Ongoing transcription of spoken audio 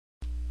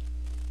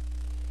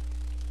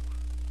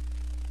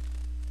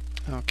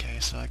Okay,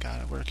 so I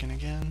got it working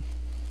again.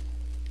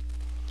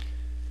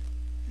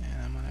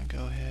 And I'm going to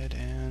go ahead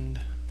and...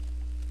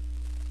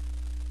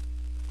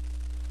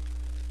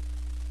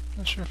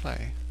 not sure if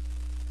I...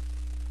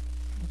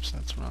 oops,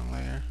 that's the wrong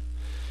layer.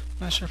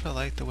 I'm not sure if I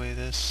like the way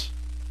this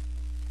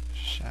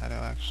shadow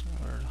actually,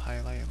 or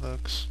highlight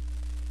looks.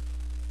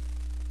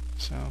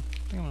 So,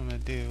 I think what I'm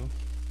going to do,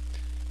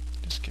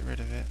 just get rid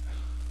of it.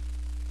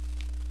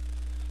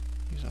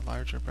 Use a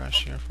larger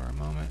brush here for a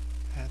moment.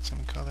 Add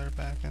some color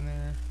back in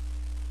there.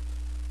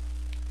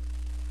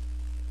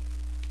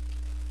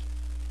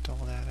 Dull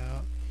that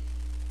out.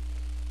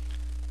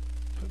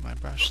 Put my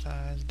brush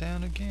size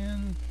down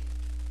again.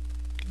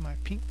 Get my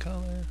pink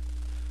color.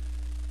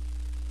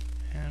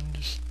 And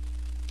just...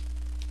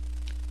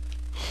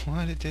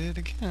 what? It did it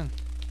again.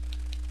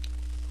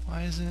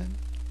 Why does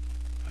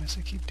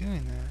it keep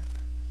doing that?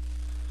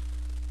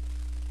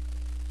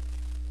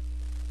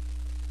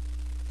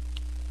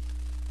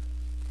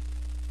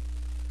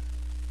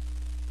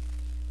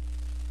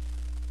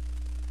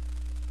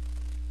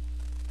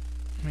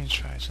 Let me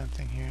try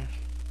something here.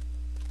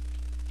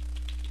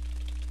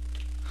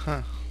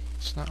 Huh.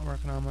 It's not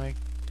working on my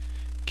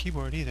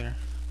keyboard either.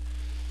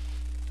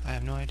 I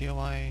have no idea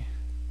why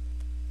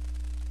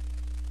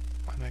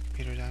my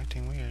computer's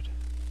acting weird.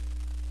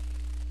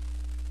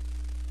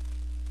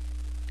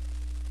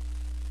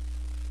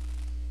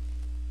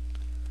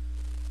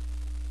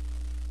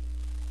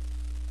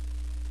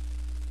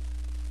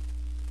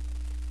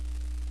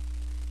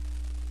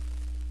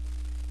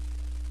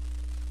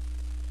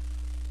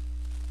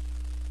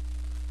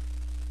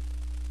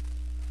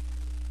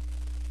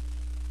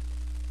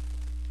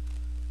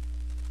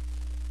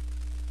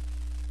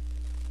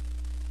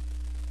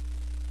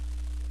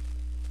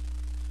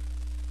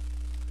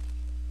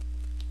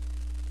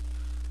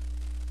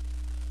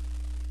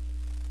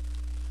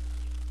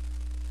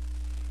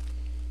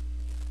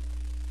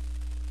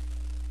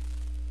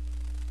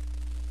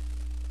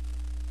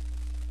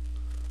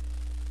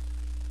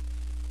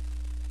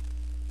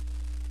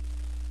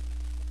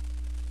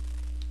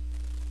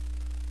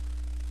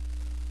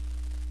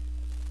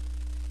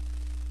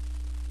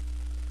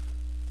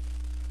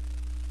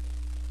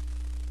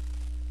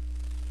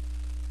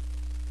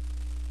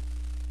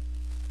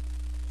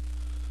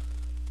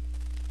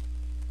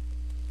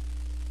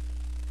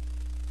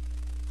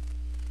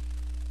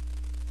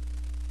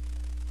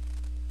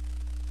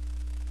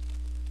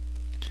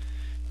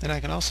 Then I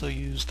can also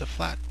use the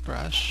flat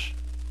brush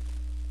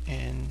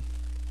and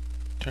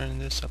turn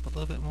this up a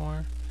little bit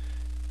more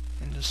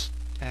and just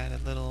add a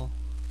little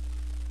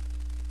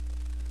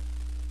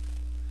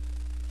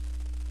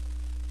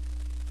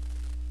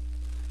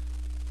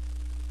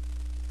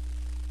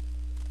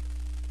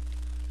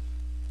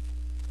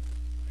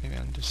maybe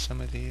on just some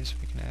of these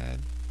we can add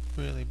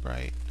really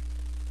bright.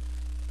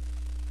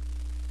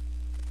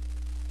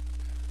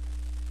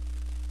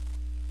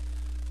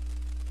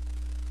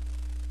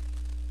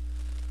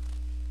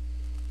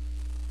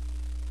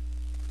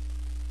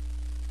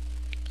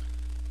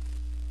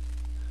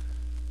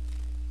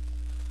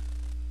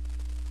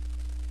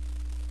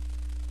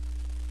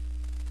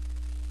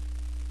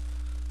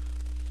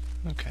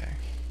 Okay.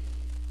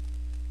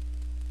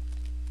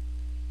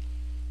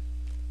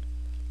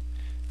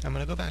 I'm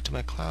going to go back to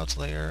my clouds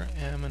layer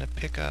and I'm going to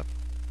pick up,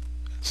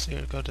 so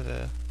go to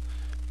the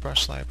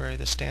brush library,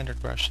 the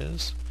standard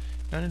brushes.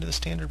 Down into the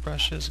standard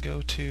brushes,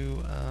 go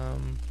to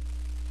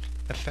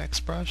effects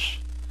brush.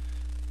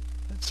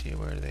 Let's see,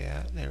 where are they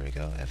at? There we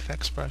go,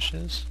 effects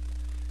brushes.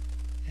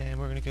 And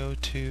we're going to go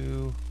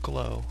to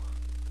glow.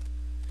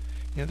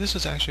 You know, this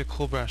is actually a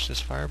cool brush,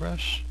 this fire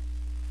brush.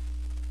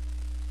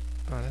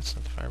 Oh, that's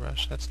not the fire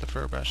brush, that's the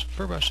fur brush.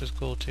 Fur brush is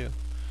cool too.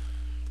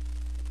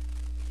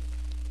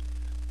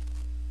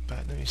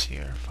 But let me see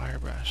here, fire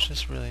brush, this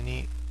is really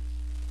neat.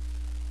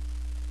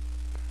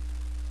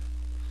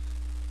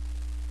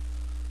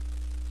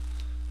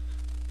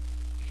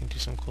 You can do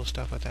some cool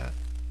stuff with that.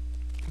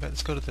 But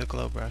let's go to the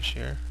glow brush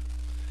here.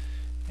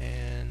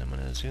 And I'm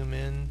going to zoom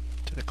in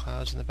to the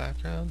clouds in the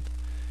background.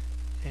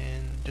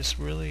 And just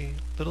really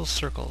little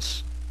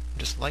circles.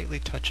 Just lightly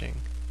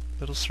touching.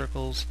 Little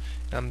circles.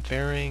 And I'm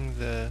varying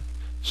the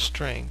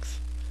strength.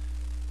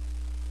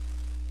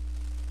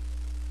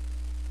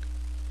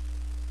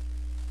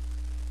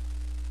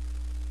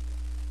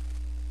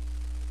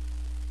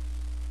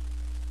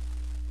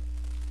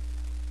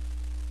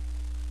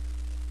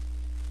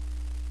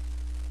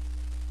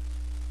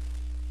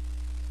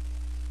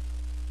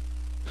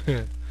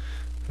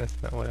 That's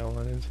not what I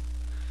wanted.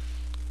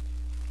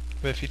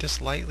 But if you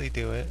just lightly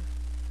do it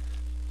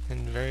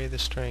and vary the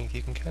strength,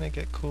 you can kind of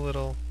get cool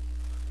little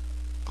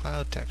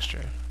cloud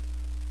texture.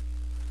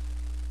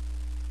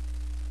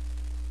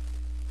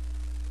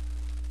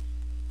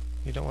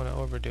 You don't want to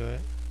overdo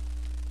it.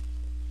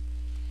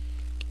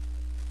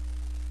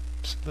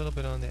 Just a little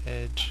bit on the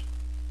edge.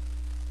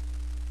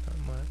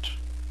 Not much.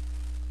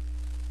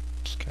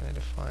 Just kind of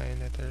define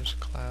that there's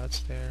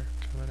clouds there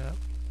coming up.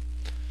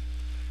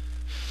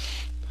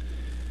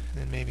 And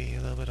then maybe a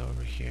little bit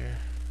over here.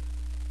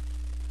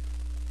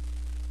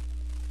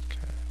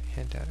 Kind of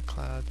hint hint at a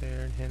cloud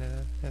there and hint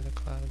at another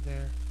cloud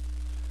there.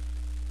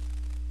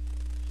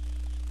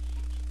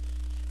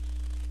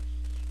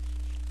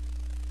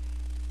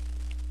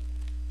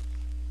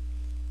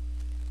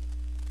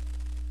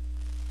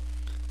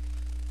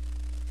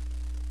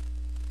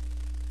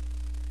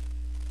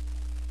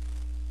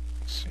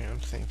 So I'm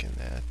thinking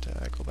that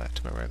I go back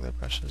to my regular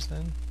brushes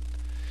then.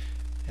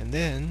 And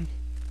then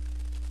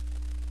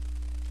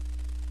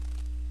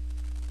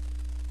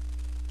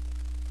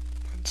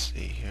let's see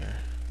here.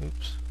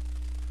 Oops.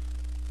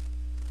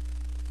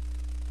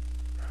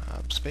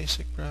 Rob's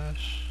basic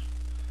brush.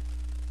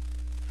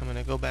 I'm going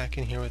to go back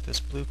in here with this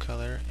blue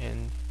color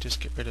and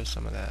just get rid of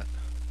some of that.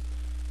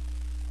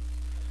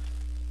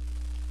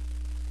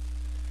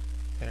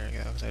 There we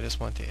go, because I just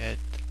want the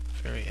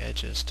very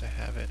edges to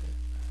have it.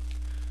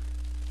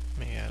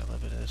 Maybe add a little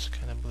bit of this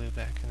kind of blue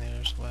back in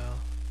there as well.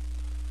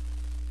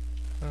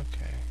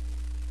 Okay.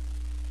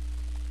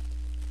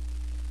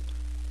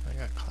 I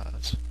got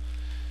clouds.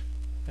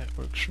 That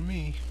works for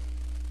me.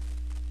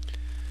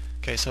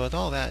 Okay, so with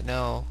all that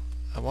now,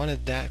 I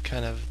wanted that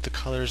kind of the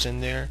colors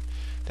in there.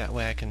 That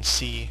way I can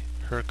see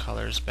her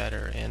colors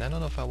better. And I don't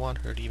know if I want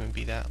her to even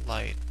be that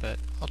light, but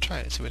I'll try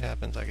it, see what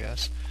happens, I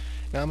guess.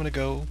 Now I'm going to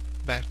go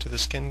back to the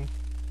skin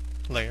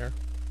layer.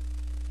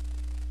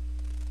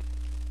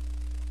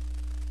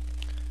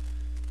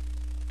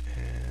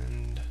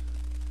 And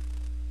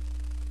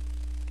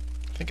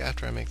I think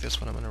after I make this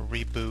one, I'm going to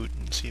reboot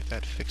and see if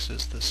that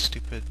fixes this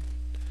stupid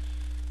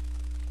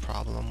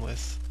problem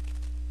with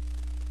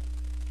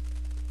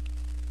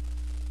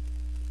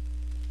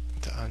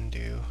the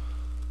undo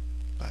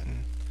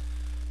button.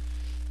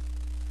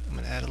 I'm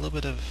going to add a little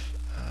bit of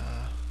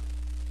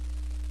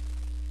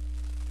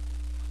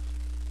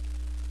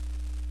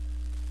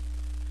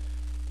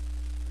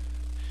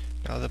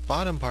now the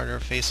bottom part of her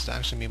face is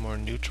actually going to be more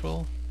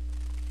neutral,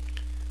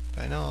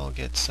 but I know I'll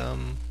get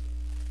some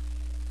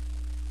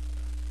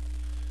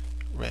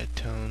red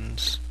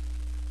tones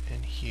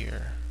in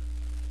here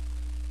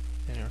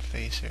in her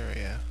face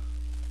area.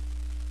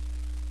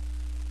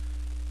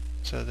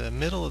 So the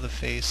middle of the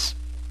face,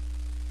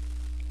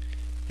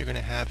 you're going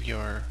to have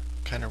your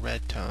kind of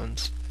red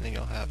tones, and then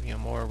you'll have, you know,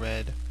 more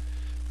red,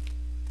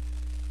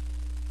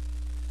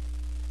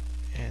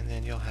 and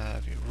then you'll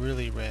have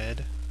really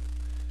red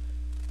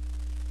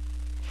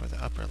for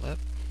the upper lip.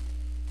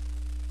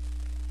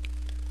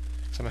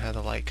 So I'm going to have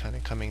the light kind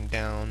of coming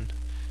down,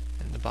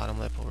 and the bottom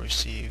lip will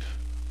receive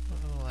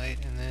a little light,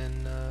 and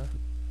then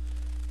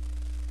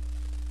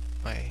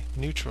my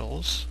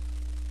neutrals,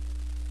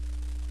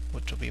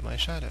 which will be my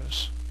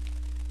shadows.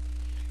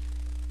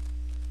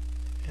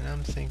 And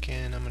I'm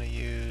thinking I'm going to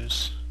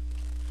use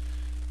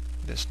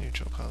this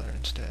neutral color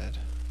instead.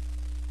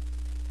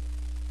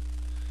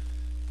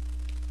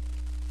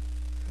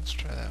 Let's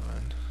try that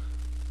one.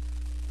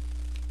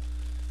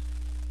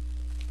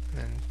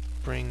 And then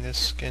bring this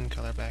skin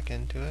color back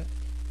into it.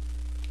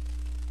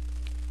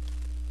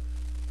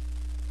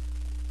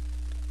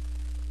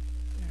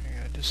 There we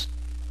go, just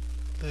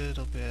a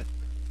little bit.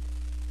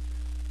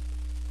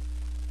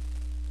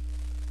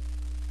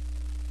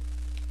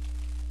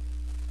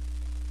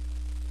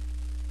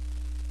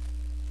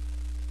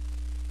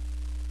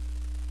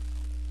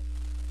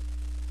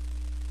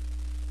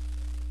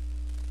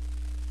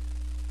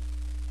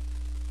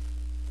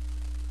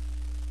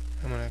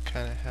 I'm going to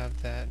kind of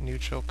have that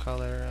neutral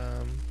color,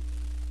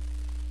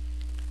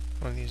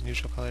 one of these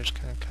neutral colors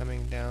kind of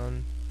coming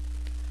down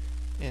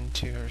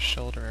into her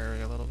shoulder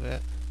area a little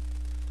bit.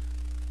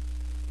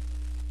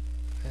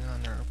 And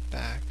on her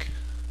back,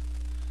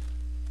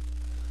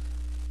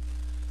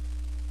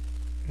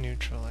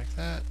 neutral like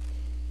that.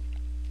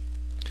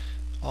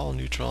 All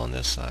neutral on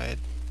this side.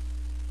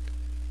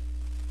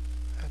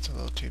 That's a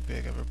little too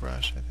big of a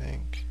brush, I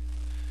think.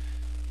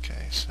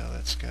 Okay, so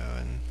let's go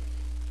and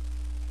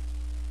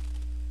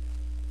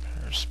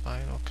her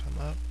spine will come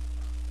up.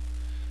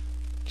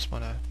 Just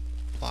want to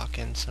block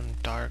in some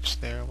darks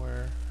there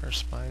where her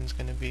spine's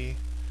going to be.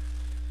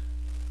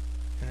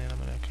 And then I'm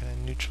going to kind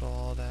of neutral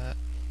all that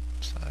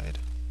side.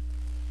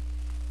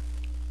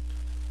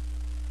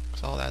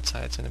 Because all that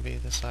side's going to be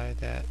the side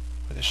that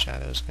where the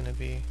shadow's going to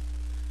be.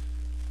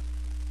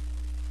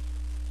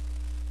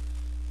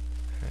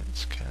 And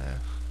it's kind of...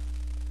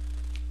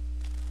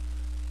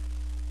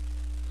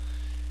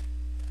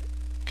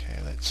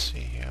 Okay, let's see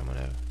here. I'm going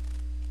to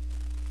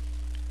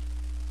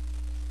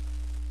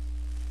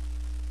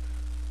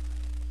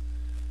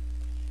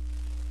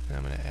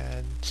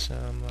add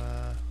some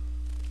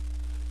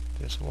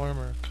this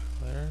warmer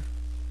color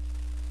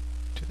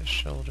to the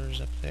shoulders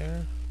up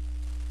there,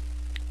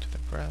 to the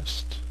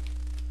breast.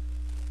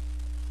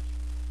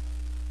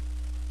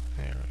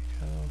 There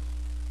we go.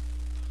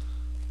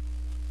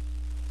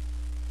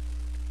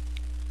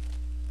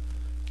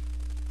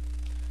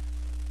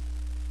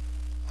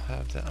 I'll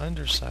have the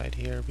underside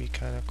here be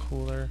kind of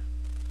cooler.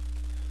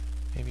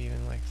 Maybe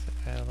even like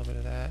add a little bit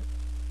of that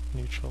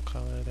neutral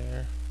color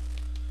there.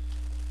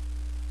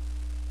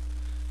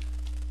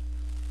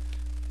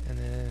 And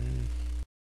then